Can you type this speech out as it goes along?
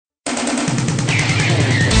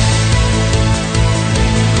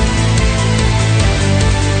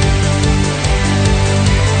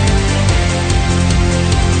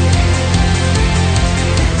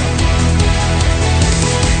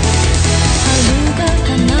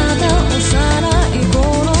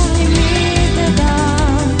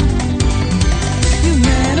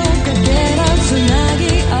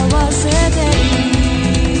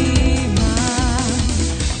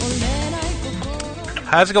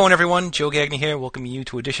How's it going, everyone? Joe Gagne here, welcoming you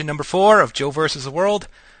to edition number 4 of Joe vs. the World.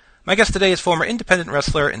 My guest today is former independent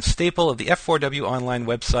wrestler and staple of the F4W online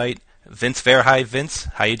website, Vince Verhey. Vince,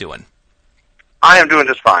 how you doing? I am doing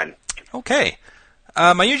just fine. Okay.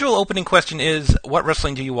 My usual opening question is, what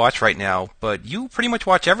wrestling do you watch right now? But you pretty much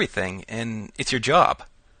watch everything, and it's your job.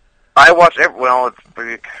 I watch it's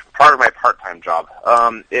part of my part-time job.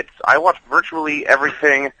 I watch virtually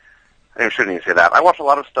everything. I shouldn't even say that. I watch a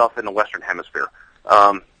lot of stuff in the Western Hemisphere.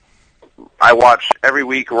 I watch every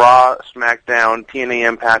week Raw, SmackDown, TNA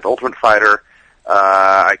Impact, Ultimate Fighter.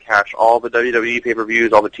 I catch all the WWE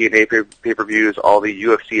pay-per-views, all the TNA pay-per-views, all the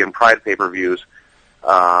UFC and Pride pay-per-views.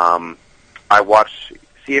 I watch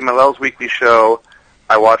CMLL's weekly show.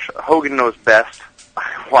 I watch Hogan Knows Best.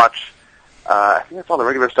 I watch, I think that's all the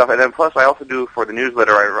regular stuff. And then plus I also do, for the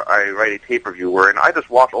newsletter, I write a tape review wherein I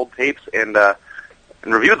just watch old tapes and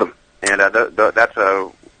review them. And that's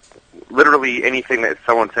literally anything that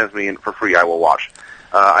someone sends me in for free, I will watch.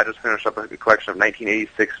 I just finished up a collection of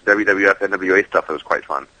 1986 WWF NWA stuff that was quite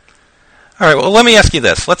fun. All right, well, let me ask you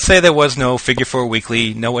this. Let's say there was no Figure 4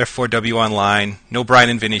 Weekly, no F4W Online, no Brian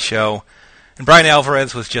and Vinny show, and Brian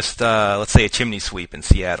Alvarez was just, let's say, a chimney sweep in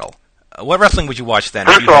Seattle. What wrestling would you watch then?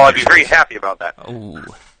 First of all, I'd be very happy about that. Oh.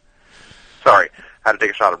 Sorry, had to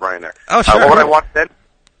take a shot at Brian there. Oh, sure. What would I watch then?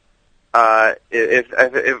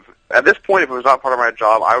 If at this point, if it was not part of my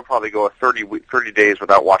job, I would probably go 30 days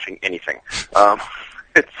without watching anything.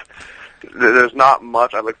 There's not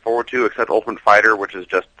much I look forward to except Ultimate Fighter, which is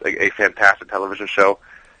just a fantastic television show.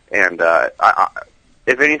 And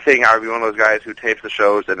if anything, I would be one of those guys who tapes the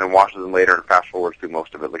shows and then watches them later and fast forwards through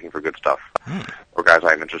most of it, looking for good stuff or guys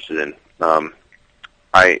I'm interested in. Does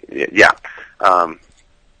that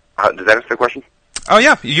answer the question? Oh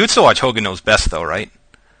yeah, you would still watch Hogan Knows Best, though, right?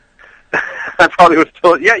 I probably would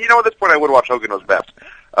still. Yeah, at this point, I would watch Hogan Knows Best.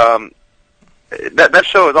 That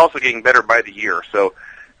show is also getting better by the year. So,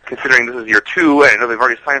 considering this is year 2, and I know they've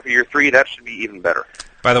already signed for year 3, that should be even better.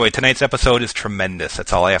 By the way, tonight's episode is tremendous.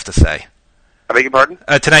 That's all I have to say. I beg your pardon?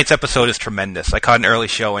 Tonight's episode is tremendous. I caught an early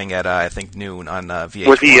showing at, I think, noon on VH1.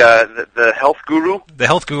 Was he the health guru? The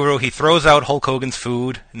health guru. He throws out Hulk Hogan's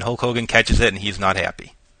food, and Hulk Hogan catches it, and he's not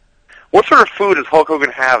happy. What sort of food does Hulk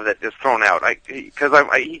Hogan have that is thrown out? I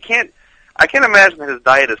can't imagine that his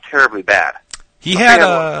diet is terribly bad. He had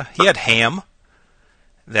ham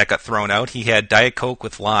that got thrown out. He had Diet Coke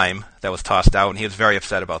with lime that was tossed out, and he was very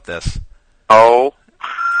upset about this. Oh.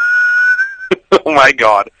 Oh, my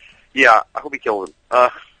God. Yeah, I hope he killed him.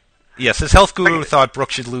 Yes, his health guru thought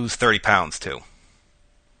Brooke should lose 30 pounds, too.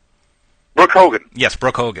 Brooke Hogan? Yes,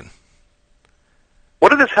 Brooke Hogan. What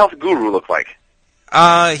did this health guru look like?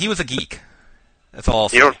 He was a geek. That's all I'll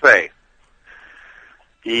say. You don't say.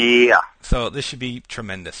 Yeah. So this should be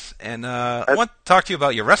tremendous. And I want to talk to you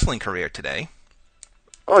about your wrestling career today.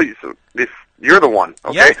 Oh, you're the one,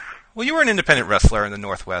 okay? Yeah. Well, you were an independent wrestler in the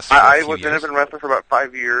Northwest for I a few was an years. independent wrestler for about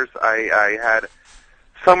 5 years. I had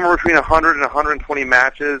somewhere between 100 and 120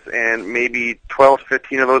 matches, and maybe 12 to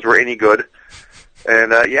 15 of those were any good.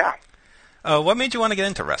 And, yeah. What made you want to get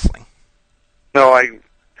into wrestling? No, I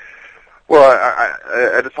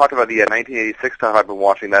just talked about the 1986 stuff I've been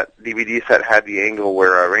watching. That DVD set had the angle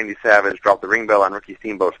where Randy Savage dropped the ring bell on Ricky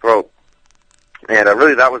Steamboat's throat. And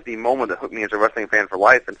really that was the moment that hooked me as a wrestling fan for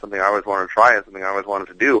life, and something I always wanted to try and something I always wanted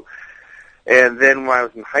to do. And then when I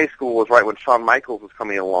was in high school was right when Shawn Michaels was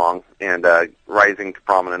coming along and rising to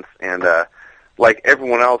prominence. And like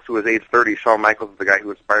everyone else who was age 30, Shawn Michaels was the guy who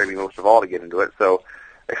inspired me most of all to get into it. So,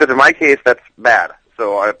 except in my case, that's bad.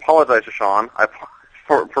 So I apologize to Shawn.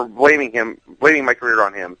 For blaming my career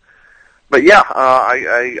on him. But yeah,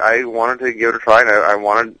 I wanted to give it a try, and I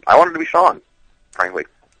wanted to be Shawn, frankly.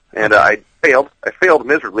 And I failed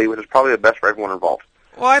miserably, which is probably the best for everyone involved.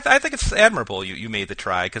 Well, I think it's admirable you made the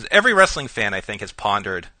try, because every wrestling fan, I think, has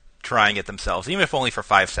pondered trying it themselves, even if only for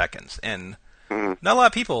 5 seconds. And not a lot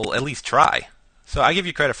of people at least try. So I give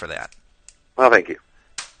you credit for that. Well, thank you.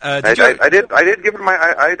 I did give it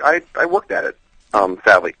I worked at it,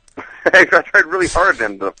 sadly. I tried really hard and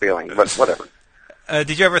ended up failing, but whatever.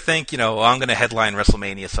 Did you ever think, I'm going to headline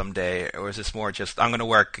WrestleMania someday, or is this more just, I'm going to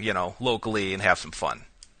work, locally and have some fun?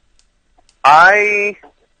 I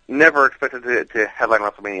never expected to headline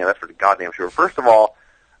WrestleMania, that's for goddamn sure. First of all,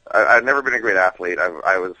 I've never been a great athlete.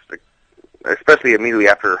 I was, especially immediately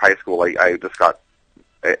after high school, I just got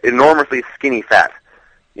enormously skinny fat,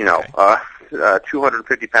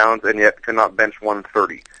 250 pounds, and yet could not bench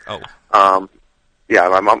 130. Oh. Yeah,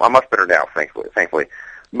 I'm much better now, thankfully.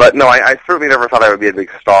 But no, I certainly never thought I would be a big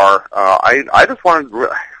star. I just wanted,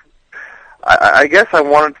 I guess I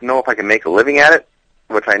wanted to know if I could make a living at it,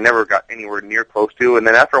 which I never got anywhere near close to. And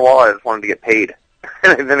then after a while, I just wanted to get paid.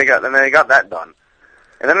 and then I got that done.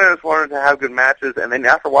 And then I just wanted to have good matches, and then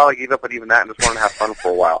after a while I gave up on even that and just wanted to have fun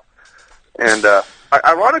for a while. And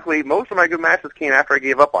ironically, most of my good matches came after I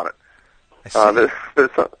gave up on it.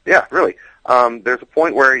 Yeah, really. There's a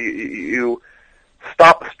point where you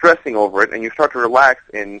stop stressing over it and you start to relax,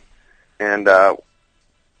 and at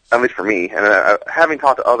least for me, and having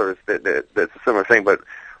talked to others, that's a similar thing. But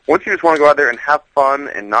once you just want to go out there and have fun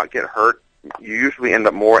and not get hurt, you usually end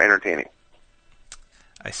up more entertaining.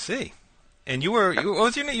 I see. And what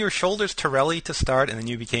was your name? You were Shoulders Torelli to start, and then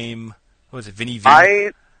you became, what was it, Vinny V?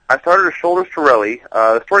 I started as Shoulders Torelli.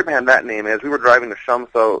 The story behind that name is we were driving to some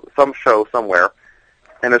show somewhere,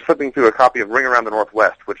 and I was flipping through a copy of Ring Around the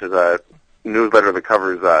Northwest, which is a newsletter that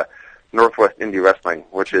covers Northwest indie wrestling,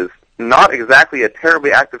 which is not exactly a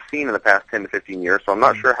terribly active scene in the past 10 to 15 years, so I'm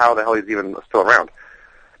not sure how the hell he's even still around.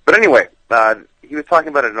 But anyway, he was talking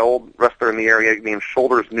about an old wrestler in the area named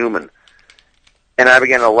Shoulders Newman. And I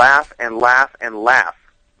began to laugh and laugh and laugh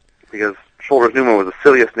because Shoulders Newman was the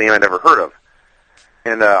silliest name I'd ever heard of.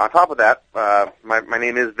 And on top of that, my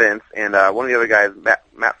name is Vince, and one of the other guys,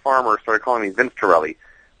 Matt Farmer, started calling me Vince Torelli,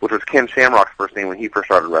 which was Ken Shamrock's first name when he first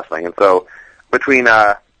started wrestling. And so between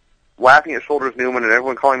laughing at Shoulders Newman and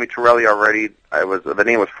everyone calling me Torelli already, the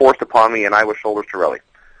name was forced upon me, and I was Shoulders Torelli.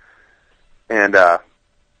 And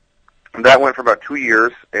that went for about 2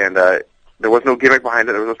 years, and there was no gimmick behind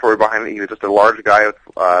it. There was no story behind it. He was just a large guy with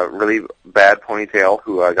really bad ponytail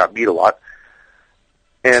who got beat a lot.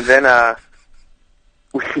 And then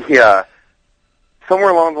we somewhere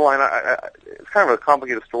along the line, it's kind of a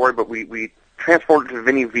complicated story, but we transformed it to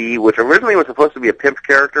Vinny V, which originally was supposed to be a pimp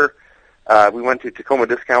character. We went to Tacoma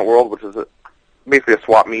Discount World, which is basically a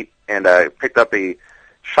swap meet, and picked up a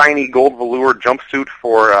shiny gold velour jumpsuit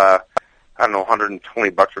for,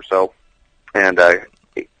 $120 or so. And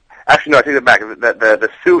actually, no, I take that back. The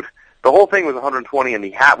suit, the whole thing was $120, and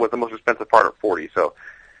the hat was the most expensive part at $40. So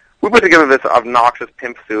we put together this obnoxious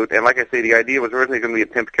pimp suit, and like I say, the idea was originally going to be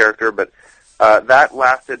a pimp character, but that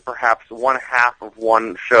lasted perhaps one half of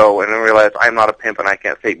one show, and then I realized I'm not a pimp and I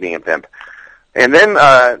can't fake being a pimp. And then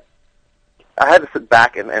I had to sit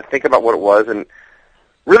back and think about what it was, and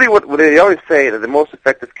really what they always say that the most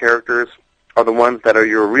effective characters are the ones that are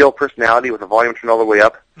your real personality with the volume turned all the way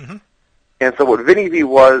up. Mm-hmm. And so what Vinny V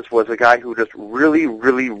was a guy who just really,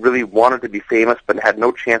 really, really wanted to be famous but had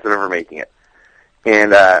no chance of ever making it.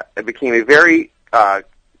 And it became a very a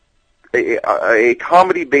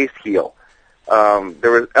comedy-based heel.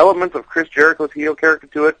 There was elements of Chris Jericho's heel character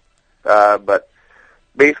to it, but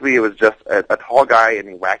basically it was just a tall guy in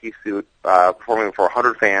a wacky suit performing for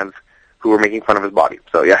 100 fans who were making fun of his body.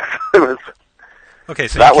 So, yes, it was. Okay,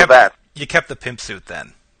 so you kept the pimp suit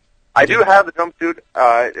then. I do have the jumpsuit.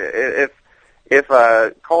 If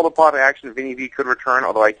called upon to action, Vinny V could return,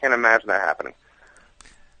 although I can't imagine that happening.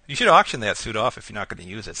 You should auction that suit off if you're not going to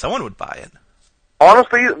use it. Someone would buy it.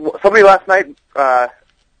 Honestly, somebody last night,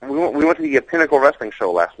 we went to the Pinnacle Wrestling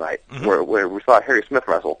show last night, mm-hmm. where we saw Harry Smith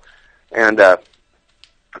wrestle, and there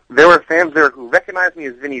were fans there who recognized me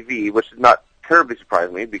as Vinny V, which did not terribly surprise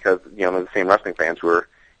me because they're the same wrestling fans who were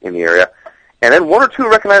in the area, and then one or two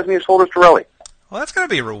recognized me as Shoulders Torelli. Well, that's going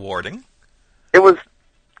to be rewarding. It was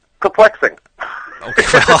perplexing. Okay,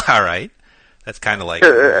 well, all right. That's kind of like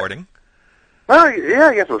rewarding. Well, yeah,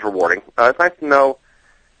 I guess it was rewarding. It's nice to know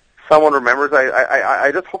someone remembers.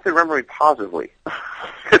 I just hope they remember me positively,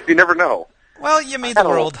 because you never know. Well, you made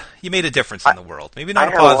you made a difference in the world. Maybe not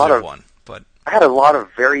a positive one, but I had a lot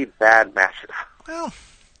of very bad matches. Well,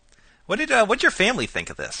 what'd your family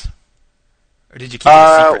think of this, or did you keep it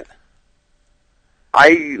a secret?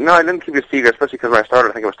 I didn't keep it a secret, especially because when I started,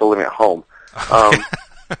 I think I was still living at home.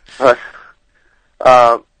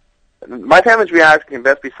 My family's reaction can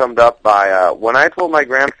best be summed up by when I told my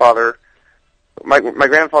grandfather, my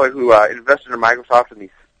grandfather who invested in Microsoft in the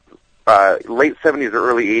late 70s or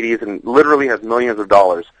early 80s and literally has millions of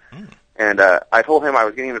dollars. Mm. And I told him I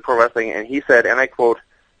was getting into pro wrestling, and he said, and I quote,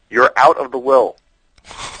 "You're out of the will."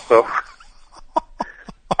 So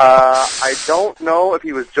I don't know if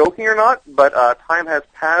he was joking or not, but time has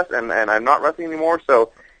passed, and I'm not wrestling anymore,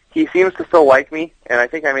 so he seems to still like me, and I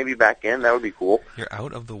think I may be back in. That would be cool. You're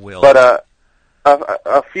out of the will. But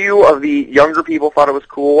a few of the younger people thought it was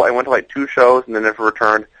cool. I went to like 2 shows and then never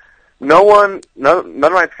returned. None of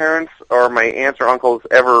my parents or my aunts or uncles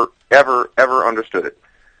ever understood it.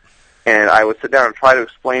 And I would sit down and try to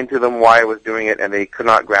explain to them why I was doing it, and they could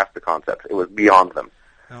not grasp the concept. It was beyond them.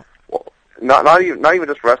 Oh. Well, not even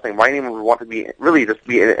just wrestling. Why anyone would want to be an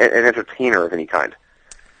entertainer of any kind?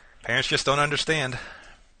 Parents just don't understand.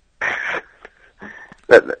 How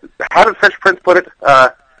did Fresh Prince put it?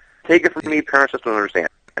 Take it from me, parents just don't understand.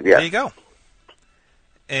 Yeah. There you go.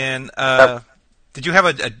 And did you have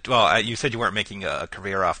you said you weren't making a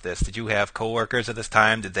career off this. Did you have coworkers at this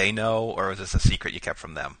time? Did they know, or was this a secret you kept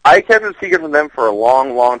from them? I kept it a secret from them for a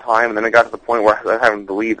long, long time, and then it got to the point where I was having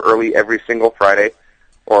to leave early every single Friday,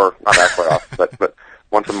 or not that quite often, but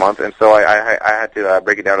once a month, and so I had to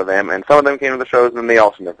break it down to them, and some of them came to the shows, and they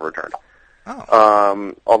also never returned.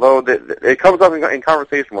 Oh. Although it comes up in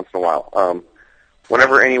conversation once in a while.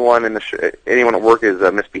 Whenever anyone anyone at work is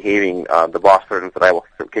misbehaving, the boss threatens that I will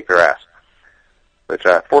kick their ass. Which,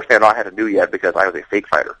 fortunately, I've not had to do yet because I was a fake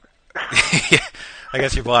fighter. I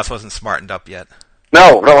guess your boss wasn't smartened up yet.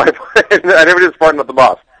 No, I never did smarten up the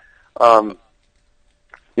boss.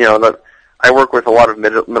 I work with a lot of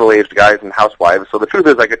middle-aged guys and housewives, so the truth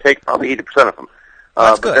is I could take probably 80% of them.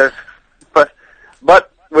 That's good. But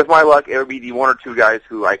with my luck, it would be the one or two guys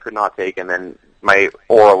who I could not take, and then my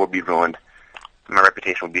aura would be ruined, my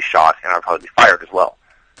reputation would be shot, and I'd probably be fired as well.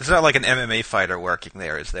 There's not like an MMA fighter working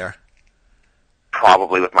there, is there?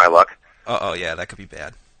 Probably with my luck. Oh, yeah, that could be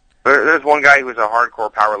bad. There's one guy who's a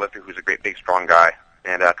hardcore powerlifter who's a great, big, strong guy,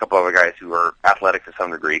 and a couple other guys who are athletic to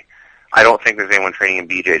some degree. I don't think there's anyone training in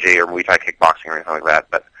BJJ or Muay Thai kickboxing or anything like that,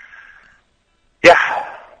 but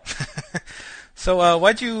yeah. So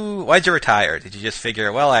why'd you retire? Did you just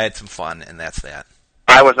figure, well, I had some fun and that's that?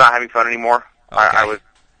 I was not having fun anymore. Okay. I was,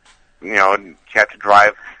 you had to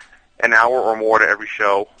drive an hour or more to every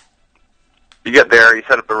show. You get there, you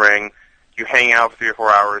set up the ring, you hang out for 3 or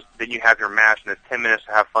 4 hours, then you have your match, and it's 10 minutes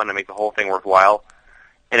to have fun to make the whole thing worthwhile.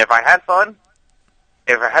 And if I had fun,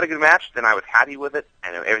 if I had a good match, then I was happy with it,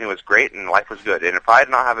 and everything was great, and life was good. And if I did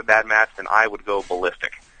not have a bad match, then I would go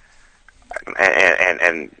ballistic.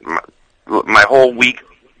 And my whole week,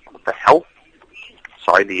 what the hell?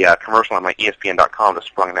 Sorry, the commercial on my ESPN.com just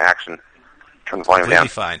sprung into action. Turn the volume down. Completely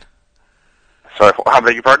fine. Sorry, how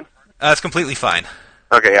beg your pardon? It's completely fine.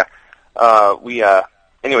 Okay, yeah.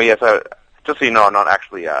 Anyway, yes, just so you know, I'm not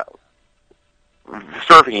actually surfing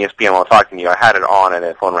ESPN while talking to you. I had it on, and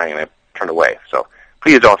the phone rang, and I turned away. So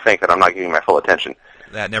please don't think that I'm not giving my full attention.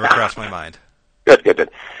 That never crossed my mind. Good. What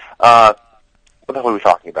the hell were we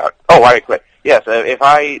talking about? Oh, I quit. Yes, if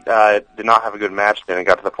I did not have a good match, then it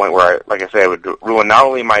got to the point where, I would ruin not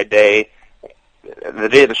only my day, the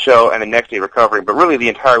day of the show, and the next day recovering, but really the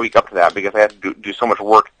entire week up to that, because I had to do so much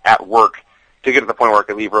work at work to get to the point where I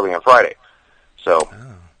could leave early on Friday. So,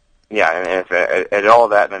 yeah, and all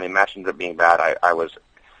of that, and then the match ended up being bad. I was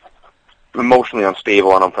emotionally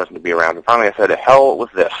unstable and unpleasant to be around. And finally I said, to hell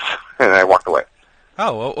with this, and I walked away.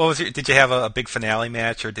 Oh, what was it? Did you have a big finale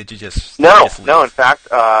match, or did you just No. leave? In fact,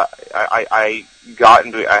 I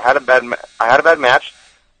had a bad match.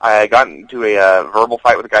 I got into a verbal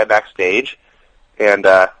fight with a guy backstage, and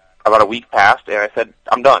about a week passed, and I said,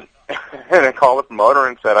 I'm done. And I called the promoter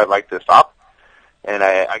and said I'd like to stop. And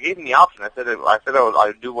I gave him the option. I said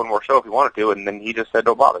I'd do one more show if he wanted to, and then he just said,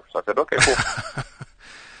 don't bother. So I said, okay, cool.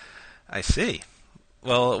 I see.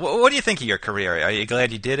 Well, what do you think of your career? Are you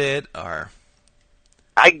glad you did it, or?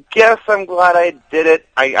 I guess I'm glad I did it.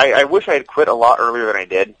 I wish I had quit a lot earlier than I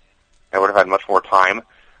did. I would have had much more time.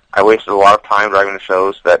 I wasted a lot of time driving to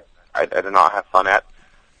shows that I did not have fun at.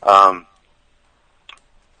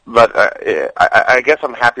 But I guess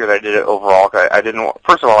I'm happier that I did it overall. I didn't.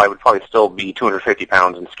 First of all, I would probably still be 250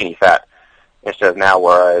 pounds and skinny fat instead of now,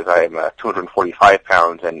 whereas I'm 245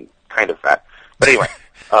 pounds and kind of fat. But anyway,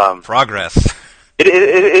 Progress.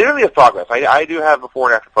 It really is progress. I do have before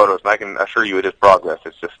and after photos, and I can assure you it is progress.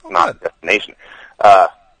 It's just not a destination.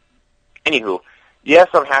 Anywho, yes,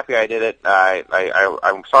 I'm happy I did it.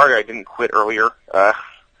 I'm sorry I didn't quit earlier.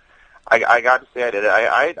 I got to say I did it.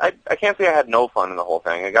 I can't say I had no fun in the whole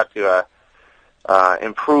thing. I got to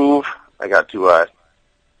improve. I got to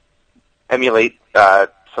emulate some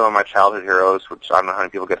of my childhood heroes, which I don't know how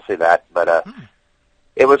many people get to say that, but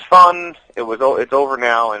it was fun. It's over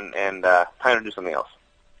now, and time to do something else.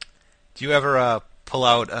 Do you ever pull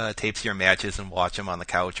out tapes of your matches and watch them on the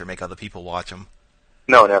couch, or make other people watch them?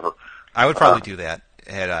 No, never. I would probably do that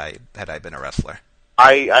had I been a wrestler.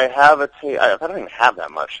 I have a tape. I don't even have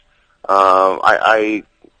that much. I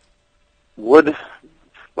would.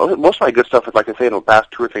 Most of my good stuff is, like I say, in the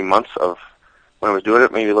past 2 or 3 months of when I was doing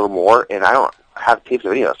it, maybe a little more, and I don't have tapes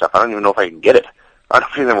of any of that stuff. I don't even know if I can get it. I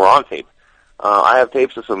don't think they were on tape. I have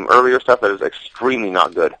tapes of some earlier stuff that is extremely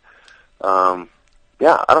not good.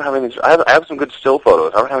 Yeah, I don't have any. I have some good still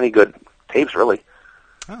photos. I don't have any good tapes, really.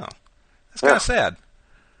 Oh, that's kind of sad.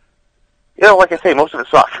 Like I say, most of it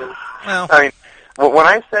sucks. Well, I mean, when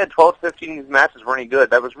I said 12 to 15 of these matches weren't any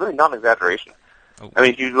good, that was really not an exaggeration. Oh. I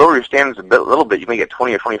mean, if you lower your standards a little bit, you may get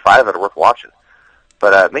 20 or 25 that are worth watching.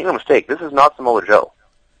 But make no mistake, this is not Samoa Joe.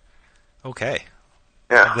 Okay.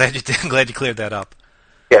 Yeah. I'm glad you cleared that up.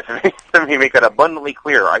 Yes, let me make that abundantly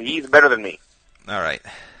clear. He's better than me. All right.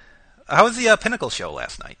 How was the Pinnacle show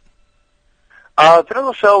last night? The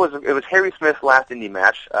Pinnacle show was Harry Smith's last indie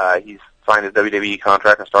match. He's signed his WWE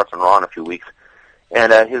contract and starts on Raw in a few weeks.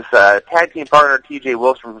 And his tag team partner, T.J.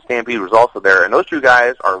 Wilson from Stampede, was also there. And those two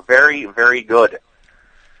guys are very, very good.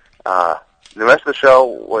 The rest of the show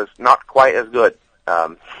was not quite as good.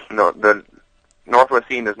 The Northwest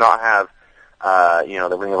scene does not have,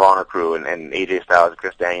 the Ring of Honor crew and AJ Styles and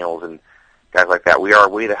Chris Daniels and guys like that. We are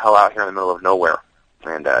way the hell out here in the middle of nowhere.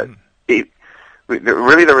 And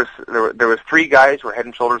there was three guys who were head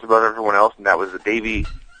and shoulders above everyone else, and that was Davey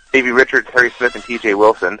Richards, Harry Smith, and T.J.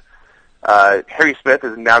 Wilson. Harry Smith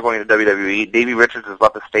is now going to WWE. Davey Richards has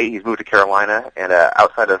left the state. He's moved to Carolina, and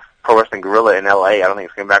outside of Pro Wrestling Guerrilla in L.A., I don't think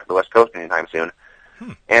he's coming back to the West Coast anytime soon.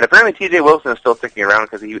 And apparently T.J. Wilson is still sticking around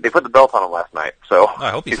because they put the belt on him last night. So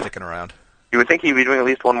I hope he's sticking around. You would think he'd be doing at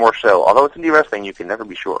least one more show. Although it's indie wrestling, you can never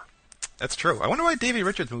be sure. That's true. I wonder why Davey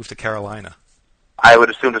Richards moved to Carolina. I would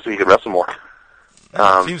assume just so he could wrestle more.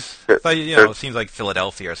 It seems like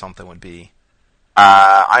Philadelphia or something would be.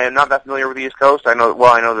 I am not that familiar with the East Coast. I know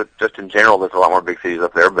that just in general there's a lot more big cities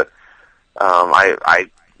up there, but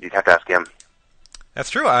you'd have to ask him. That's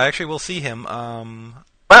true. I actually will see him on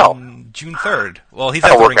June 3rd. Well, he's at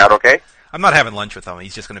that'll the work Ring out okay. I'm not having lunch with him.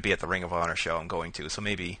 He's just going to be at the Ring of Honor show I'm going to, so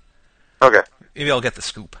maybe I'll get the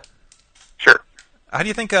scoop. Sure. How do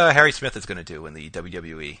you think Harry Smith is going to do in the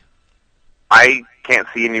WWE? I can't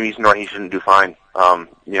see any reason why he shouldn't do fine.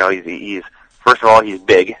 He's first of all, he's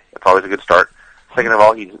big. That's always a good start. Second of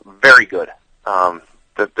all, he's very good.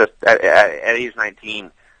 Just at age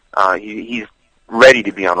 19, he's ready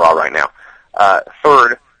to be on Raw right now.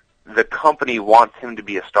 Third, the company wants him to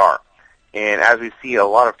be a star. And as we see a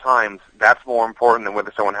lot of times, that's more important than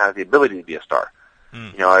whether someone has the ability to be a star.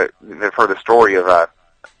 I've heard the story of, I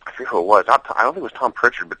forget who it was. I don't think it was Tom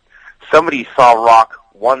Pritchard, but somebody saw Rock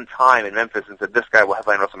one time in Memphis and said, this guy will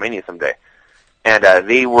headline WrestleMania someday. And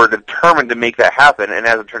they were determined to make that happen, and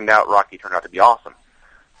as it turned out, Rocky turned out to be awesome.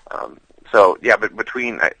 But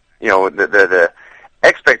between, the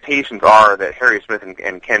expectations are that Harry Smith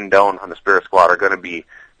and Ken Doane on the Spirit Squad are going to be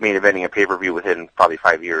main eventing a pay-per-view within probably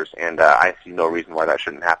 5 years, and I see no reason why that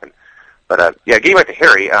shouldn't happen. But, getting back to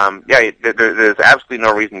Harry, there's absolutely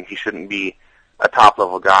no reason he shouldn't be a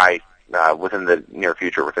top-level guy within the near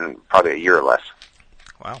future, within probably a year or less.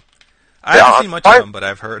 Wow. I haven't seen much of him, but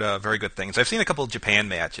I've heard very good things. I've seen a couple of Japan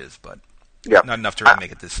matches, but not enough to really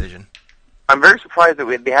make a decision. I'm very surprised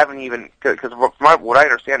that they haven't even, because from what I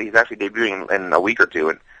understand, he's actually debuting in a week or two,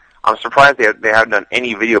 and I'm surprised they haven't done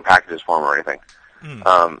any video packages for him or anything.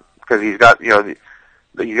 Because he's got,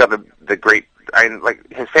 he's got the great,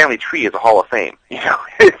 his family tree is a Hall of Fame.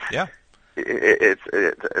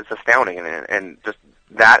 It's astounding, and just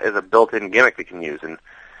that is a built-in gimmick they can use.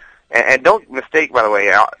 And don't mistake, by the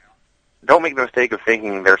way, don't make the mistake of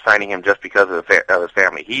thinking they're signing him just because of his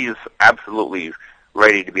family. He's absolutely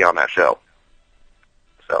ready to be on that show.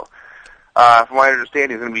 So, from what I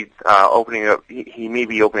understand, he's going to be opening up. He may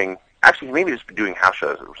be opening. Actually, he may be just doing house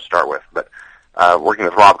shows to start with, but working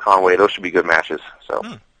with Rob Conway, those should be good matches. So,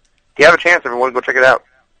 if you have a chance, everyone, go check it out.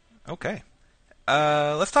 Okay.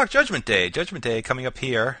 Let's talk Judgment Day. Judgment Day coming up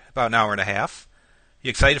here about an hour and a half.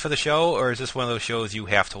 You excited for the show, or is this one of those shows you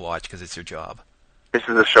have to watch because it's your job? This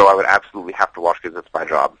is a show I would absolutely have to watch because it's my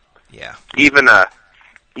job. Yeah. Even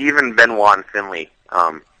Benoit and Finlay,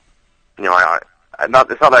 it's not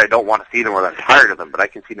that I don't want to see them or that I'm tired of them, but I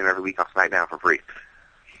can see them every week on SmackDown for free.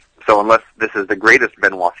 So unless this is the greatest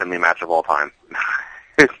Benoit Finlay match of all time,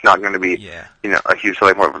 it's not going to be a huge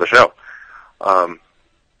selling point for the show.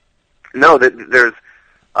 There's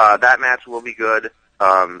that match will be good.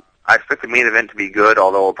 I expect the main event to be good,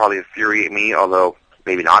 although it'll probably infuriate me, although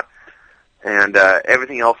maybe not. And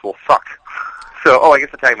everything else will suck. So, I guess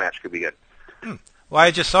the tag match could be good. Well, I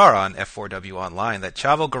just saw on F4W Online that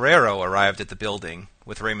Chavo Guerrero arrived at the building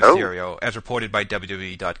with Rey Mysterio, as reported by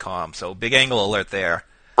WWE.com. So, big angle alert there.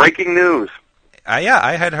 Breaking news. I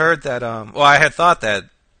had heard that, I had thought that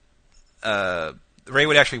Rey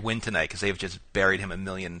would actually win tonight because they've just buried him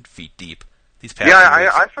 1,000,000 feet deep these past years.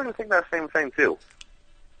 I started to think that same thing, too.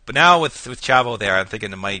 But now with Chavo there, I'm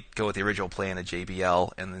thinking it might go with the original plan of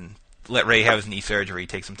JBL and then let Rey have his knee surgery,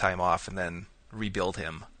 take some time off, and then rebuild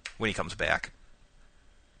him when he comes back.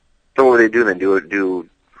 So what would they do then? Do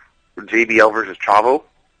JBL versus Chavo?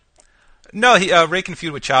 No, Rey can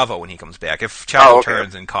feud with Chavo when he comes back. If Chavo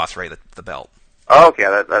turns and costs Rey the belt. Oh, okay,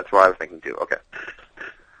 that's what I was thinking too. Okay.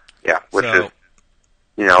 Yeah, which is, it's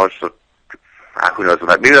who knows what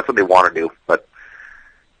that. Maybe that's what they want to do, but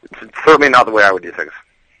it's certainly not the way I would do things.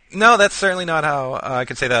 No, that's certainly not how I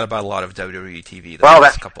could say that about a lot of WWE TV. The Well,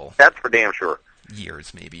 last couple that's for damn sure.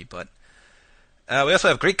 years, maybe. But we also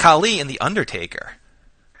have Great Khali and The Undertaker.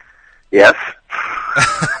 Yes.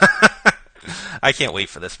 I can't wait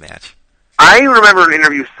for this match. I remember an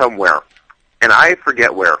interview somewhere, and I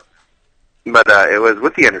forget where, but it was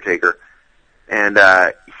with The Undertaker, and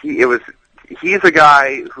he's a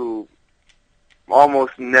guy who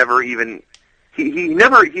almost never even he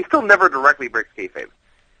still never directly breaks kayfabe.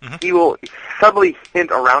 Mm-hmm. He will subtly hint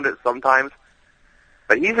around it sometimes,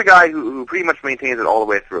 but he's a guy who pretty much maintains it all the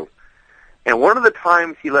way through. And one of the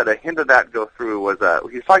times he let a hint of that go through was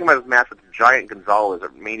he was talking about his match with Giant Gonzalez at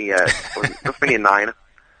WrestleMania 9.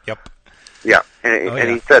 Yep. Yeah, and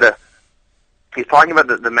he said he's talking about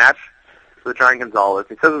the match with Giant Gonzalez.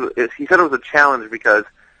 He said it was a challenge because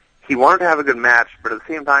he wanted to have a good match, but at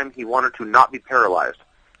the same time he wanted to not be paralyzed.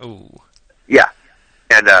 Ooh. Yeah,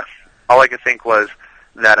 and all I could think was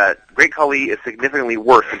that Great Khali is significantly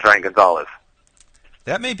worse than Giant Gonzalez.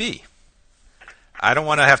 That may be. I don't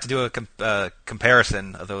want to have to do a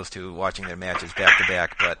comparison of those two watching their matches back to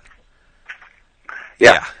back, but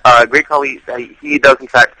yeah. Great Khali, he does in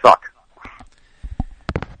fact suck.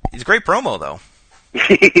 He's a great promo, though.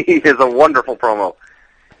 He is a wonderful promo.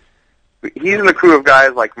 He's in the crew of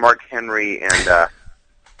guys like Mark Henry and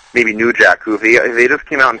maybe New Jack, who if they just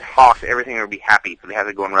came out and talked, everything would be happy, so they had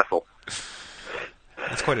to go and wrestle.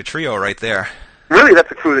 That's quite a trio right there. Really,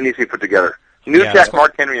 that's a crew that needs to be put together. New Jack,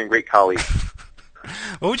 Mark Henry, and Great Khali.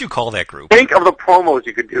 What would you call that group? Think of the promos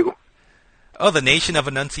you could do. Oh, the Nation of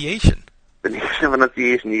Enunciation. The Nation of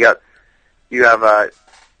Enunciation. You have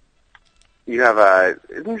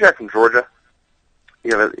isn't Jack from Georgia?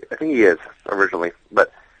 I think he is originally,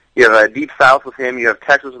 but you have Deep South with him. You have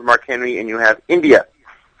Texas with Mark Henry, and you have India,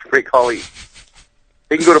 Great Khali.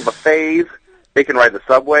 They can go to buffets. They can ride the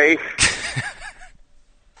subway.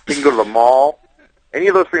 They can go to the mall. Any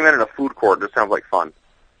of those three men in a food court just sounds like fun.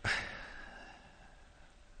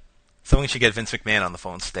 Someone should get Vince McMahon on the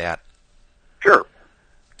phone stat.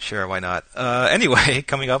 Sure, why not? Anyway,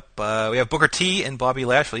 coming up, we have Booker T and Bobby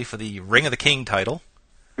Lashley for the Ring of the King title.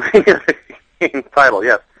 King title,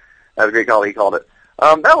 yes. That's a great call, he called it.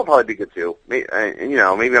 That will probably be good, too. Maybe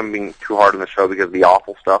I'm being too hard on the show because of the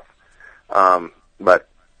awful stuff. But,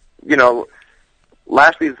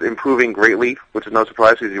 Lashley's improving greatly, which is no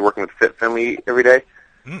surprise because he's working with Fit Finley every day.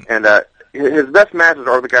 Mm. And his best matches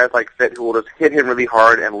are the guys like Fit who will just hit him really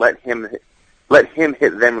hard and let him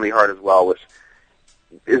hit them really hard as well, which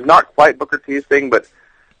is not quite Booker T's thing, but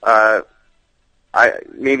I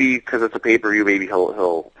maybe because it's a pay-per-view, maybe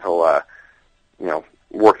he'll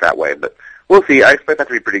work that way. But we'll see. I expect that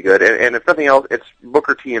to be pretty good. And if nothing else, it's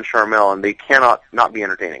Booker T and Sharmell, and they cannot not be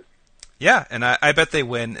entertaining. Yeah, and I bet they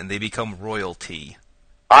win and they become royalty.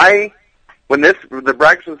 When the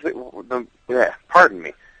brackets, pardon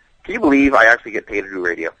me. Can you believe I actually get paid to do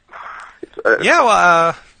radio?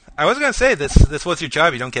 I was going to say this was your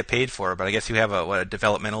job. You don't get paid for it, but I guess you have a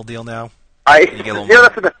developmental deal now. That's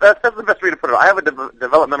the best way to put it. I have a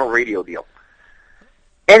developmental radio deal.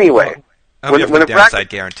 Anyway, when a downside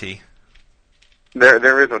guarantee.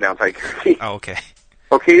 There is no downside guarantee. Oh, okay.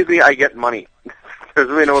 Occasionally, I get money. There's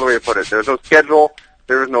really no other way to put it. There's no schedule.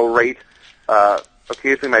 There is no rate.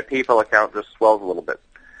 Occasionally, my PayPal account just swells a little bit.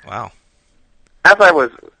 Wow. As I was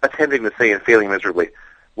attempting to say and failing miserably,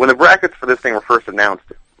 when the brackets for this thing were first announced,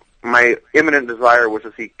 my imminent desire was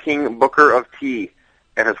to see King Booker of T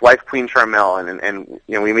and his wife Queen Sharmell, and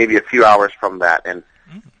we may be a few hours from that, and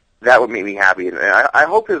that would make me happy. And I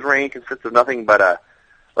hope his reign consists of nothing but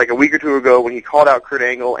like a week or two ago when he called out Kurt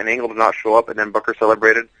Angle and Angle did not show up, and then Booker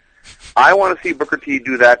celebrated. I want to see Booker T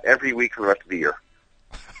do that every week for the rest of the year.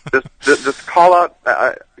 Just call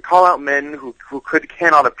out men who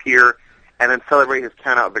cannot appear, and then celebrate his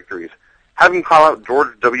count-out victories. Have him call out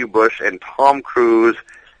George W. Bush and Tom Cruise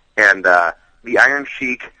and the Iron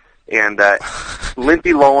Sheik and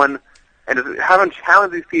Lindsay Lohan, and just have him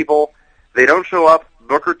challenge these people. They don't show up.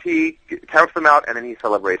 Booker T counts them out, and then he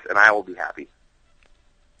celebrates, and I will be happy.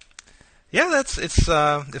 Yeah,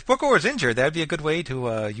 if Booker was injured, that'd be a good way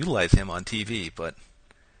to utilize him on TV. But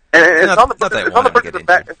it's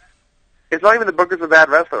not even the Booker's a bad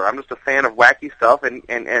wrestler. I'm just a fan of wacky stuff, and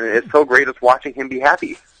it's so great just watching him be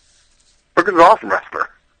happy. Booker's an awesome wrestler.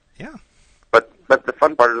 Yeah. But the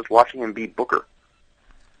fun part is just watching him beat Booker.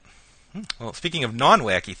 Well, speaking of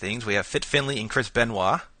non-wacky things, we have Fit Finley and Chris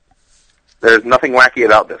Benoit. There's nothing wacky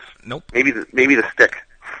about this. Nope. Maybe the stick,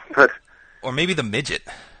 but or maybe the midget.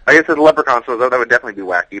 I guess it's a leprechaun, so that would definitely be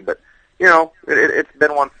wacky. But it's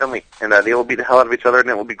Benoit and Finley, and they will beat the hell out of each other, and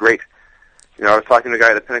it will be great. I was talking to a guy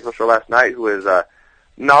at the Pinnacle show last night who is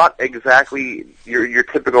not exactly your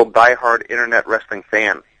typical diehard internet wrestling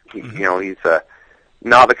fan. You know, he's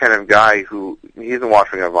not the kind of guy he doesn't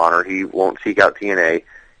watch Ring of Honor. He won't seek out TNA.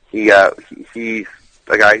 He's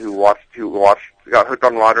a guy who got hooked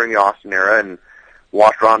on Raw during the Austin era and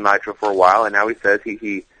watched Raw and Nitro for a while, and now he says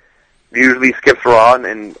he usually skips Raw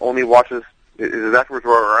and only watches. His exact words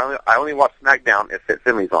were, "I only watch SmackDown if Fit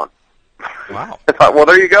Finley's on." Wow. I thought, well,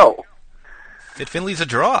 there you go. Fit Finley's a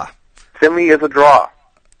draw. Finley is a draw,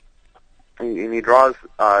 and he draws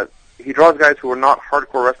guys who are not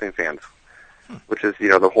hardcore wrestling fans, which is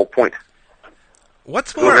the whole point.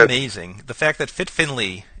 What's more amazing, the fact that Fit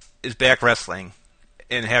Finley is back wrestling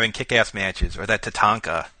and having kick-ass matches, or that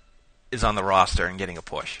Tatanka is on the roster and getting a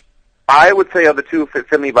push? I would say of the two, Fit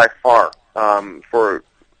Finley by far, for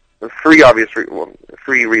three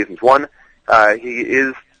reasons. One, he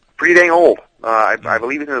is pretty dang old. I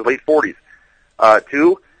believe he's in his late 40s.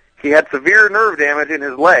 Two, he had severe nerve damage in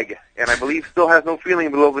his leg, and I believe still has no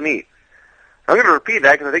feeling below the knee. I'm going to repeat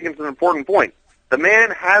that because I think it's an important point. The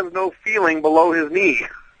man has no feeling below his knee.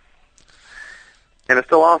 And it's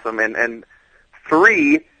still awesome. And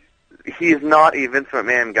three, he's not a Vince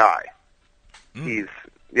McMahon guy. He's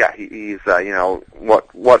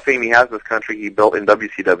what fame he has in this country he built in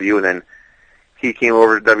WCW, and then he came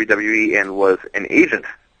over to WWE and was an agent,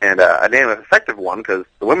 and a damn effective one, because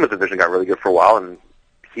the women's division got really good for a while, and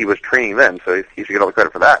he was training them, so he should get all the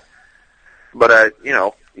credit for that. But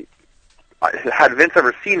had Vince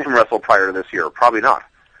ever seen him wrestle prior to this year? Probably not.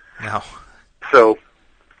 No. So,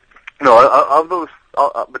 of those,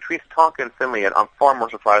 between Tatanka and Finley, I'm far more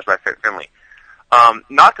surprised by Finley.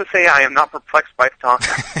 Not to say I am not perplexed by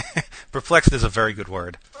Tatanka. Perplexed is a very good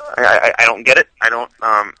word. I don't get it. I don't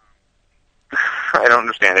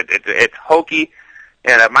understand it. It's hokey.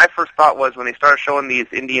 And my first thought was when they started showing these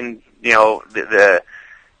Indian, the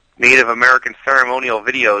Native American ceremonial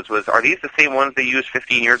videos, are these the same ones they used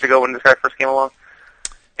 15 years ago when this guy first came along?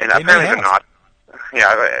 And apparently they're not.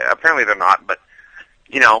 Yeah, apparently they're not. But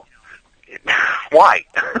why?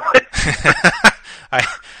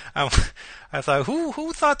 I thought,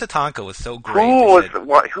 who thought Tatanka was so great?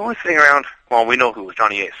 Who was sitting around? Well, we know who was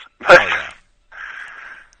Johnny Ace. Oh, yeah.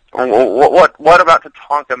 What about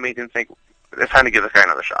Tatanka made him think it's time to give this guy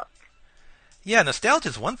another shot? Yeah,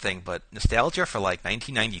 nostalgia's one thing, but nostalgia for like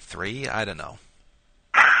 1993, I don't know.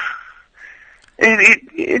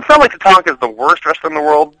 It's not like Tatanka's the worst wrestler in the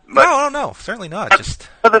world. But No, certainly not.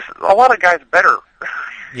 But there's a lot of guys better.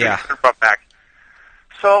 Yeah. Brought back.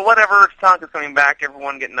 So whatever, Tatanka's coming back.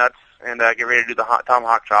 Everyone get nuts and get ready to do the Tom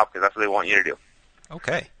Hawk Chop, because that's what they want you to do.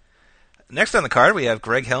 Okay. Next on the card, we have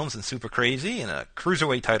Greg Helms and Super Crazy in a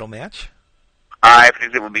cruiserweight title match. I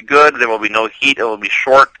think it will be good. There will be no heat. It will be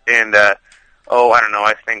short, and I don't know.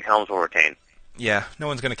 I think Helms will retain. Yeah, no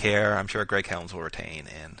one's going to care. I'm sure Greg Helms will retain,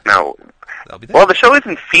 and no. That'll be there. Well, the show is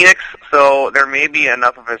in Phoenix, so there may be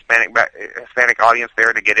enough of a Hispanic audience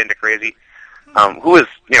there to get into Crazy, who is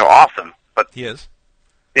awesome. But he is.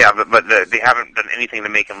 Yeah, but they haven't done anything to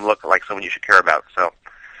make him look like someone you should care about. So,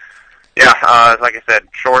 yeah, like I said,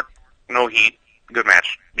 short, no heat, good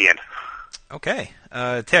match. The end. Okay.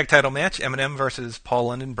 Tag title match, Eminem versus Paul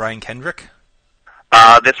London, Brian Kendrick.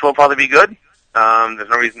 This will probably be good. There's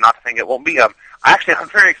no reason not to think it won't be. Actually, I'm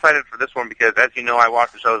very excited for this one because, as you know, I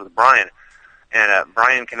watch the shows with Brian, and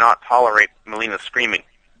Brian cannot tolerate Melina screaming.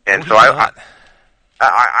 And so I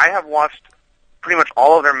have watched pretty much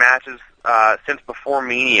all of their matches since before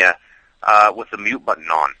Mania with the mute button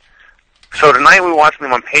on. So tonight we watched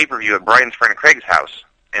them on pay-per-view at Brian's friend Craig's house,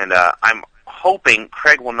 and I'm hoping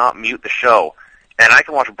Craig will not mute the show, and I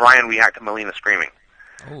can watch Brian react to Melina screaming.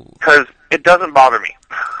 Because it doesn't bother me.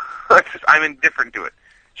 I'm indifferent to it.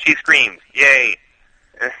 She screams, yay.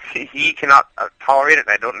 He cannot tolerate it,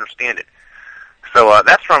 and I don't understand it. So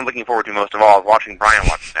that's what I'm looking forward to most of all, is watching Brian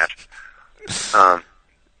watch the match.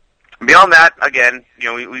 Beyond that, again,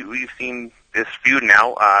 we've seen this feud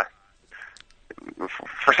now.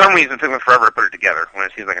 For some reason, it took them forever to put it together when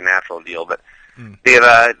it seems like a natural deal. But they've,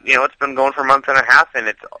 it's been going for a month and a half,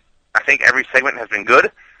 and I think every segment has been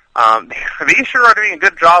good. They sure are doing a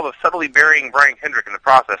good job of subtly burying Brian Kendrick in the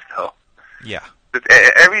process, though. Yeah.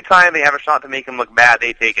 Every time they have a shot to make him look bad,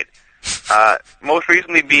 they take it. Most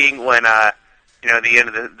recently being when, the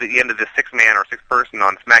end of the six-man or six-person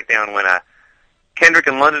on SmackDown when Kendrick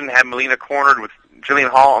and London had Melina cornered with Jillian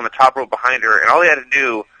Hall on the top rope behind her, and all they had to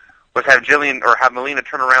do was have Melina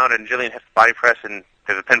turn around and Jillian hit the body press and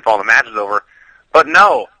there's a pinfall and the match is over. But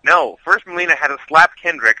no. First Melina had to slap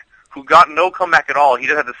Kendrick, who got no comeback at all. He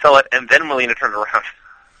just had to sell it, and then Melina turned around.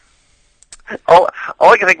 all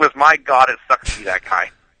I can think was, my God, it sucks to be that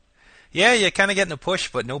guy. Yeah, you're kind of getting a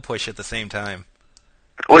push, but no push at the same time.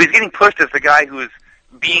 Well, he's getting pushed as the guy who is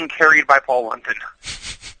being carried by Paul London,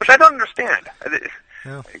 which I don't understand.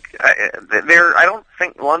 Yeah. I don't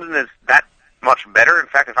think London is that much better. In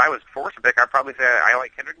fact, if I was forced to pick, I'd probably say I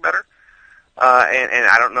like Kendrick better. And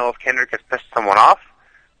I don't know if Kendrick has pissed someone off.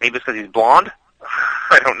 Maybe it's because he's blonde.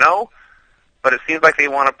 I don't know. But it seems like they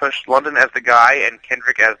want to push London as the guy and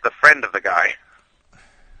Kendrick as the friend of the guy.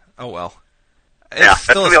 Oh, well. It's Yeah,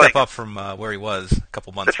 still a that's really step up from where he was a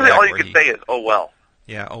couple months That's back. really all you where can say is, oh, well.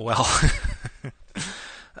 Yeah, oh, well.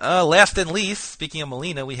 Last and least, speaking of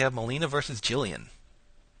Melina, we have Melina versus Jillian.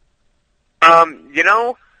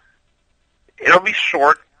 It'll be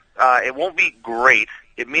short. It won't be great.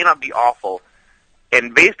 It may not be awful.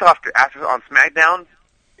 And based off after on SmackDown,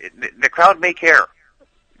 the crowd may care.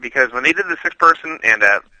 Because when they did the six-person and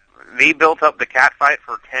they built up the cat fight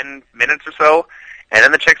for 10 minutes or so, and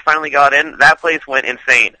then the chicks finally got in, that place went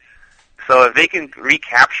insane. So if they can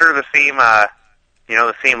recapture the same, the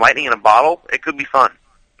same lightning in a bottle, it could be fun.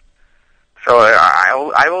 So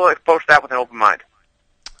I will approach that with an open mind.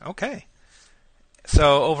 Okay.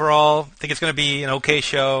 So overall, I think it's going to be an okay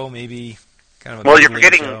show, maybe kind of a Well, good you're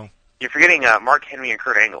show. forgetting Mark Henry and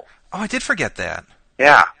Kurt Angle. Oh, I did forget that.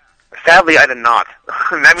 Yeah. Sadly, I did not.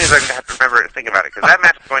 That means I'm going to have to remember to think about it, because that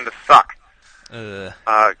match is going to suck.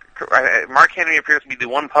 Mark Henry appears to be the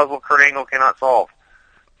one puzzle Kurt Angle cannot solve.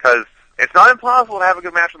 Because it's not impossible to have a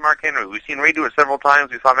good match with Mark Henry. We've seen Ray do it several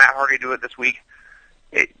times. We saw Matt Hardy do it this week.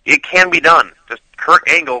 It can be done. Just Kurt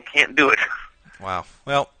Angle can't do it. Wow.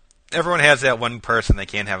 Well, everyone has that one person they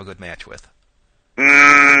can't have a good match with.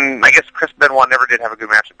 I guess Chris Benoit never did have a good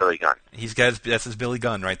match with Billy Gunn. That's his Billy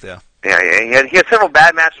Gunn right there. Yeah. He had several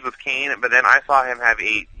bad matches with Kane, but then I saw him have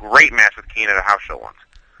a great match with Kane at a house show once.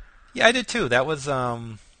 Yeah, I did too. That was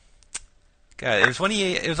God. It was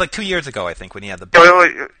it was like 2 years ago, I think, when he had the.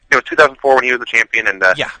 It was 2004 when he was the champion, and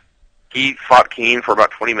yeah, he fought Kane for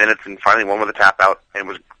about 20 minutes and finally won with a tap out,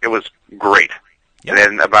 and it was great. Yep. And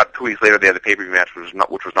then about 2 weeks later, they had the pay-per-view match,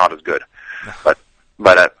 which was not as good.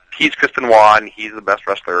 but he's Chris Benoit, and he's the best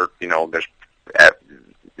wrestler. He's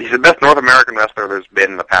the best North American wrestler there's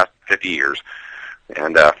been in the past 50 years.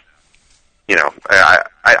 And I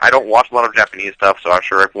don't watch a lot of Japanese stuff, so I'm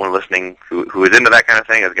sure everyone listening who is into that kind of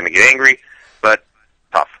thing is going to get angry. But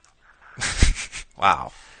tough.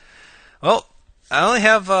 Wow. Well, I only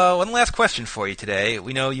have one last question for you today.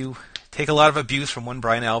 We know you take a lot of abuse from one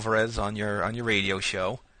Brian Alvarez on your radio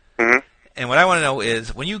show. Mm-hmm. And what I want to know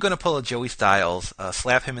is, when are you going to pull a Joey Styles,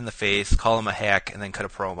 slap him in the face, call him a hack, and then cut a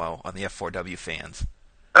promo on the F4W fans?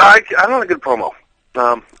 I don't have a good promo.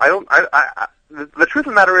 The truth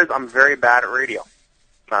of the matter is, I'm very bad at radio.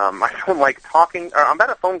 I don't like talking. I'm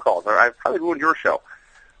bad at phone calls. I've probably ruined your show.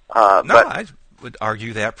 I would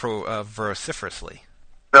argue that vociferously.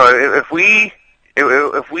 No, if we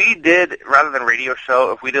did, rather than radio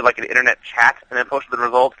show, if we did like an internet chat and then posted the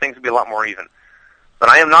results, things would be a lot more even. But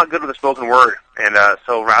I am not good with the spoken word, and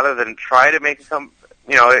so rather than try to make some,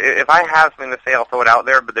 if I have something to say, I'll throw it out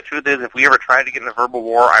there. But the truth is, if we ever tried to get in a verbal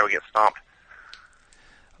war, I would get stomped.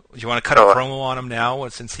 Do you want to cut a promo on him now,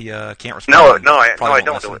 since he can't respond? No, I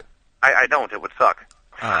don't do it. I don't. It would suck.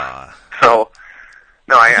 So,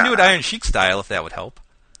 no, you can do it Iron Sheik style if that would help.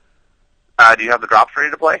 Do you have the drops ready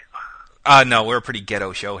to play? No, we're a pretty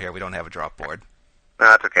ghetto show here. We don't have a drop board. No,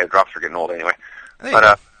 that's okay. The drops are getting old anyway.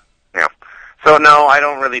 Yeah. So, no, I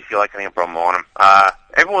don't really feel like cutting a promo on him.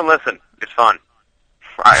 Everyone listen. It's fun.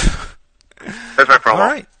 All right. There's my promo. All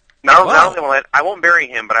right. I won't bury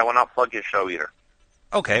him, but I will not plug his show either.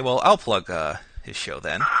 Okay, well, I'll plug his show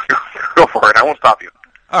then. Go for it. I won't stop you.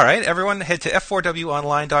 All right, everyone, head to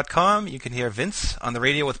f4wonline.com. You can hear Vince on the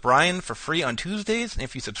radio with Brian for free on Tuesdays, and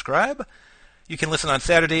if you subscribe, you can listen on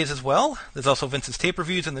Saturdays as well. There's also Vince's tape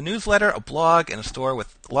reviews in the newsletter, a blog, and a store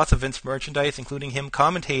with lots of Vince merchandise, including him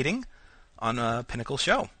commentating on Pinnacle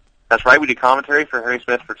show. That's right. We did commentary for Harry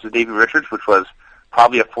Smith versus Davey Richards, which was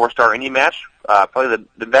probably a 4-star indie match, probably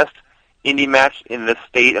the best indie match in this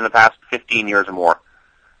state in the past 15 years or more.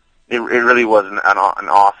 It really was an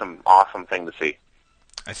awesome thing to see.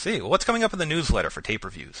 I see. Well, what's coming up in the newsletter for tape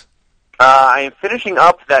reviews? I am finishing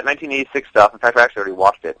up that 1986 stuff. In fact, I actually already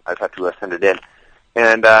watched it. I just have to send it in.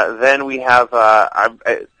 And then we have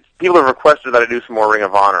people have requested that I do some more Ring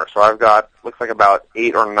of Honor. So I've got, looks like about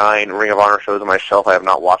 8 or 9 Ring of Honor shows on my shelf I have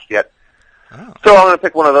not watched yet. Oh. So I'm going to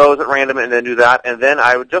pick one of those at random and then do that. And then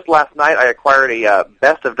just last night I acquired a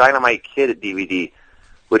Best of Dynamite Kid DVD,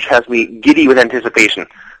 which has me giddy with anticipation.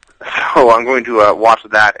 So I'm going to watch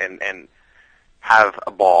that and have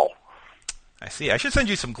a ball. I see. I should send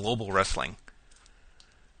you some Global Wrestling.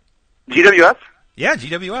 GWF? Yeah,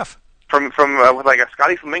 GWF. From with like a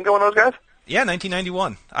Scotty Flamingo and those guys? Yeah,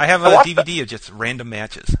 1991. I have a DVD of just random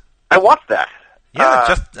matches. I watched that.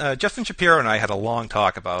 Yeah, Justin Shapiro and I had a long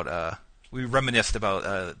talk about. We reminisced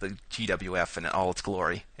about the GWF and all its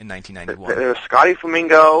glory in 1991. There was Scotty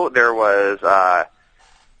Flamingo. There was the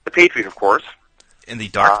Patriot, of course. And the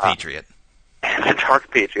Dark Patriot. And the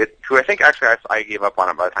Dark Patriot, who I think actually I gave up on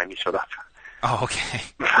him by the time he showed up. Oh, okay.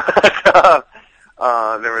 There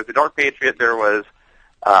was the Dark Patriot. There was,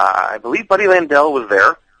 I believe Buddy Landell was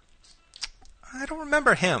there. I don't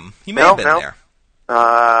remember him. He may have been there.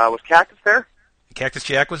 Was Cactus there? Cactus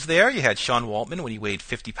Jack was there. You had Sean Waltman when he weighed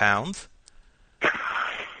 50 pounds.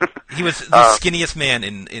 He was the skinniest man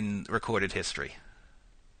in recorded history.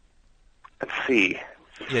 Let's see.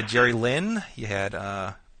 You had Jerry Lynn. You had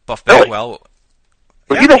Buff Bagwell.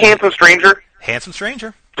 Was he the Handsome Stranger? Handsome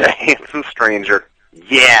Stranger. The Handsome Stranger.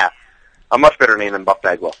 Yeah. A much better name than Buff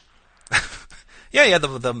Bagwell. Yeah, he had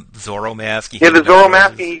the Zorro mask. The Zorro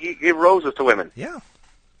mask. He gave roses to women. Yeah.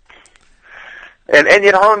 And you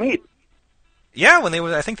had Harlem Heat. Yeah, when they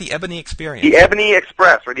were, I think, the Ebony Experience. The Ebony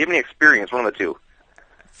Express, or the Ebony Experience, one of the two.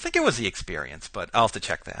 I think it was the Experience, but I'll have to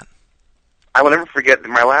check that. I will never forget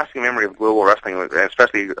my lasting memory of global wrestling,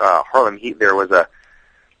 especially Harlem Heat. There was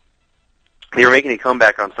they were making a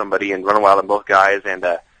comeback on somebody and running wild on both guys, and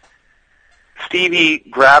Stevie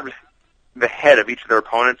grabbed the head of each of their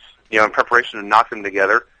opponents, in preparation to knock them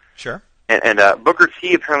together. Sure. And Booker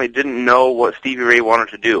T apparently didn't know what Stevie Ray wanted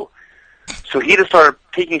to do. So he just started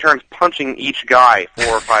taking turns punching each guy 4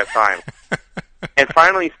 or 5 times. And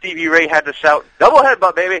finally, Stevie Ray had to shout, "Double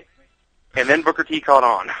headbutt, baby!" And then Booker T caught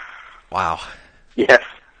on. Wow. Yes.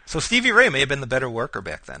 So Stevie Ray may have been the better worker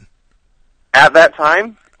back then. At that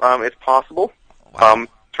time, it's possible. Wow.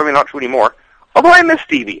 Certainly not true anymore. Although I miss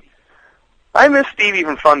Stevie. I miss Stevie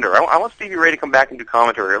from Thunder. I want Stevie Ray to come back and do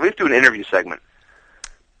commentary, or at least do an interview segment.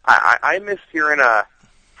 I miss hearing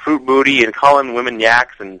Fruit Booty and calling women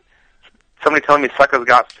yaks and somebody telling me suckers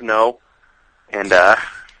got to know, and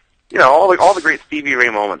all the great Stevie Ray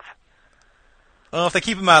moments. Well, if they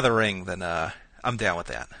keep him out of the ring, then I'm down with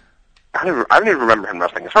that. I don't even remember him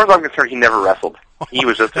wrestling. As far as I'm concerned, he never wrestled. He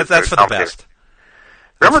was just that's for the best.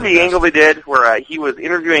 Remember the angle they did where he was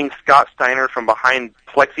interviewing Scott Steiner from behind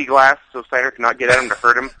plexiglass, so Steiner could not get at him to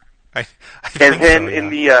hurt him. I and then in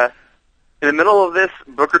the middle of this,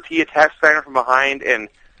 Booker T attacked Steiner from behind, and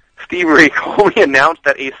Stevie Ray Coley announced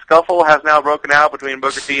that a scuffle has now broken out between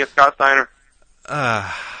Booker T and Scott Steiner.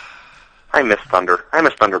 I miss Thunder. I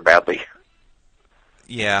miss Thunder badly.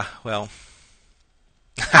 Yeah, well,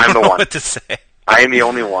 I'm the one. What to say? I am the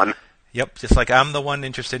only one. Yep, just like I'm the one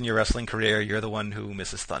interested in your wrestling career, you're the one who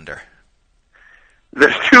misses Thunder.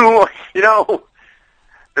 There's two,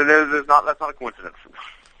 there's not. That's not a coincidence.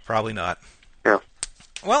 Probably not. Yeah.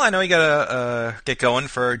 Well, I know you gotta get going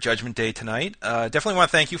for Judgment Day tonight. Definitely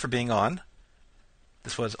want to thank you for being on.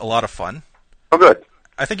 This was a lot of fun. Oh, good.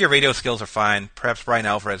 I think your radio skills are fine. Perhaps Brian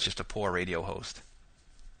Alvarez is just a poor radio host.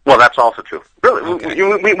 Well, that's also true. Really, okay.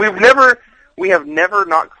 we have never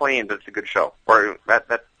not claimed that it's a good show. Or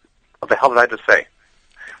that what the hell did I just say?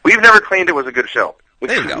 We've never claimed it was a good show.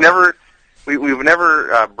 There you go. We've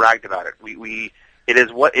never bragged about it. It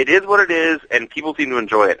is what it is, and people seem to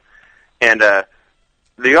enjoy it. And the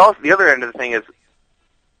other end of the thing is,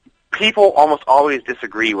 people almost always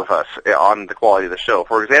disagree with us on the quality of the show.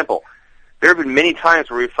 For example, there have been many times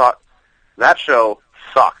where we've thought that show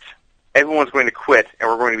sucked. Everyone's going to quit, and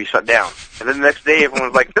we're going to be shut down. And then the next day,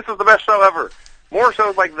 everyone's like, "This is the best show ever. More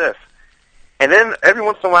shows like this." And then every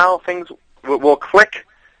once in a while, things will click,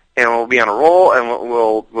 and we'll be on a roll, and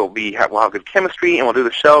we'll have good chemistry, and we'll do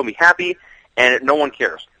the show and be happy, and no one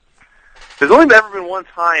cares. There's only ever been one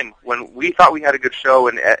time when we thought we had a good show,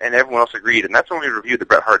 and everyone else agreed, and that's when we reviewed the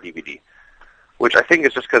Bret Hart DVD, which I think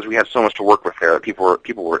is just because we had so much to work with there that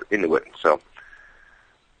people were into it. So,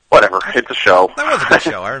 whatever, it's a show. That was a good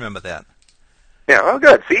show. I remember that. Yeah, well,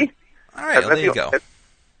 good. See? All right, there you go.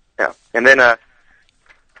 Yeah, and then I'm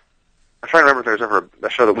trying to remember if there was ever a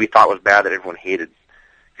show that we thought was bad that everyone hated.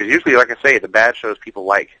 Because usually, like I say, the bad shows people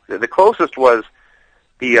like. The closest was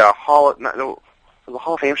the Hall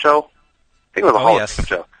of Fame show. I think it was the Hall of Fame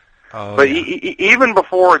show. Oh, but yeah. Even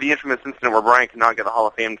before the infamous incident where Brian could not get the Hall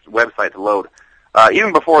of Fame website to load,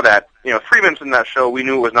 even before that, 3 minutes in that show, we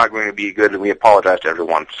knew it was not going to be good, and we apologized to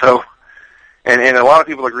everyone. So, and a lot of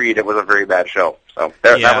people agreed it was a very bad show. So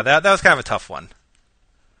that was kind of a tough one.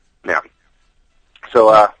 Yeah.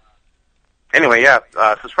 So anyway, yeah.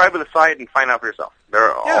 Subscribe to the site and find out for yourself. There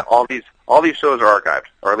are all these shows are archived,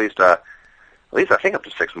 or at least I think up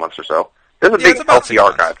to 6 months or so. There's a big healthy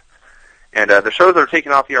archive. And the shows that are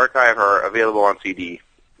taken off the archive are available on CD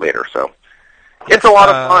later. So it's a lot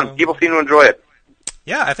of fun. People seem to enjoy it.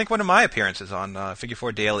 Yeah, I think one of my appearances on Figure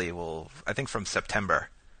 4 Daily I think from September,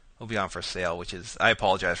 will be on for sale, which is, I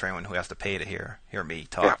apologize for anyone who has to pay to hear me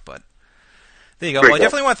talk, but there you go. Well, I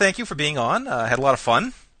definitely want to thank you for being on. I had a lot of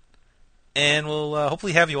fun, and we'll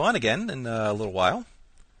hopefully have you on again in a little while.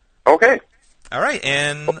 Okay. All right,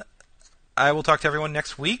 and I will talk to everyone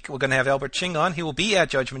next week. We're going to have Albert Ching on. He will be at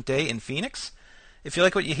Judgment Day in Phoenix. If you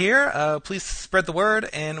like what you hear, please spread the word,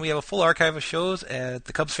 and we have a full archive of shows at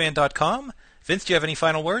thecubsfan.com. Vince, do you have any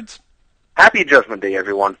final words? Happy Judgment Day,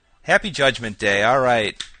 everyone. Happy Judgment Day. All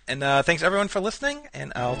right. And thanks, everyone, for listening,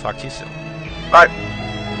 and I'll talk to you soon. Bye.